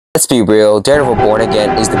Let's be real, Daredevil Born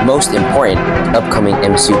Again is the most important upcoming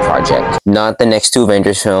MCU project. Not the next two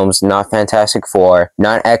Avengers films, not Fantastic Four,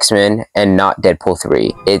 not X-Men, and not Deadpool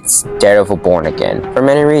 3. It's Daredevil Born Again, for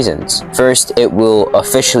many reasons. First, it will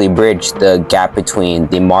officially bridge the gap between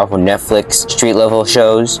the Marvel Netflix street-level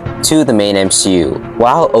shows to the main MCU,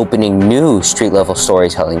 while opening new street-level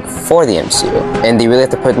storytelling for the MCU. And they really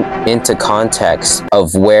have to put into context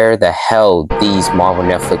of where the hell these Marvel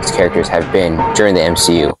Netflix characters have been during the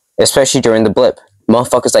MCU. Especially during the blip.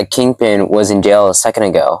 Motherfuckers like Kingpin was in jail a second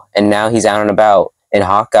ago, and now he's out and about in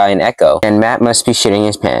Hawkeye and Echo, and Matt must be shitting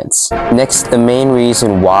his pants. Next, the main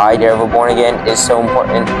reason why Daredevil Born Again is so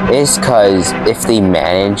important is because if they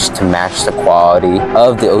manage to match the quality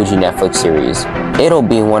of the OG Netflix series, it'll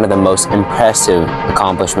be one of the most impressive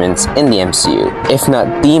accomplishments in the MCU, if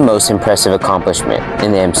not the most impressive accomplishment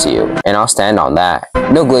in the MCU, and I'll stand on that.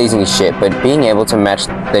 No glazing shit, but being able to match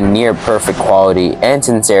the near perfect quality and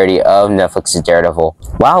sincerity of Netflix's Daredevil,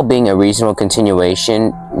 while being a reasonable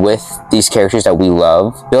continuation with these characters that we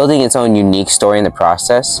love, building its own unique story in the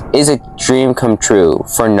process, is a dream come true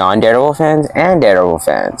for non-Daredevil fans and Daredevil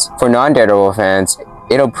fans. For non-Daredevil fans,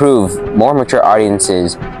 it'll prove more mature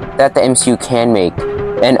audiences that the MCU can make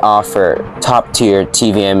and offer top-tier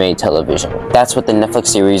TVMA television. That's what the Netflix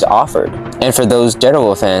series offered. And for those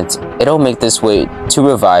Daredevil fans, it'll make this wait to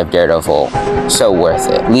revive Daredevil so worth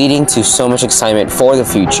it, leading to so much excitement for the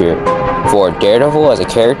future for Daredevil as a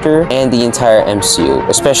character and the entire MCU,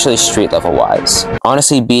 especially street level wise.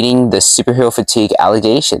 Honestly beating the superhero fatigue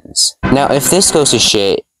allegations. Now, if this goes to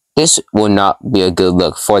shit, this will not be a good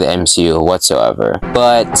look for the MCU whatsoever.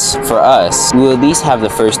 But for us, we will at least have the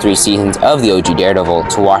first 3 seasons of the OG Daredevil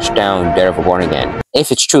to wash down Daredevil Born Again,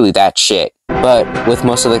 if it's truly that shit. But with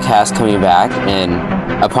most of the cast coming back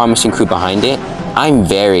and a promising crew behind it, I'm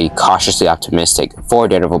very cautiously optimistic for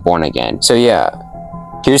Daredevil Born Again. So yeah,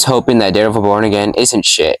 here's hoping that Daredevil Born Again isn't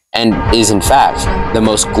shit, and is in fact the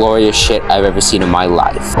most glorious shit I've ever seen in my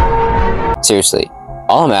life. Seriously.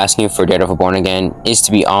 All I'm asking for Daredevil Born Again is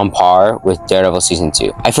to be on par with Daredevil Season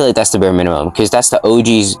 2. I feel like that's the bare minimum, because that's the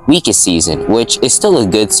OG's weakest season, which is still a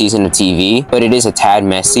good season of TV, but it is a tad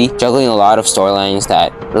messy, juggling a lot of storylines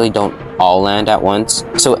that really don't all land at once.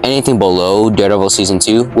 So anything below Daredevil Season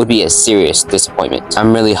 2 would be a serious disappointment.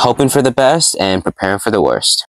 I'm really hoping for the best and preparing for the worst.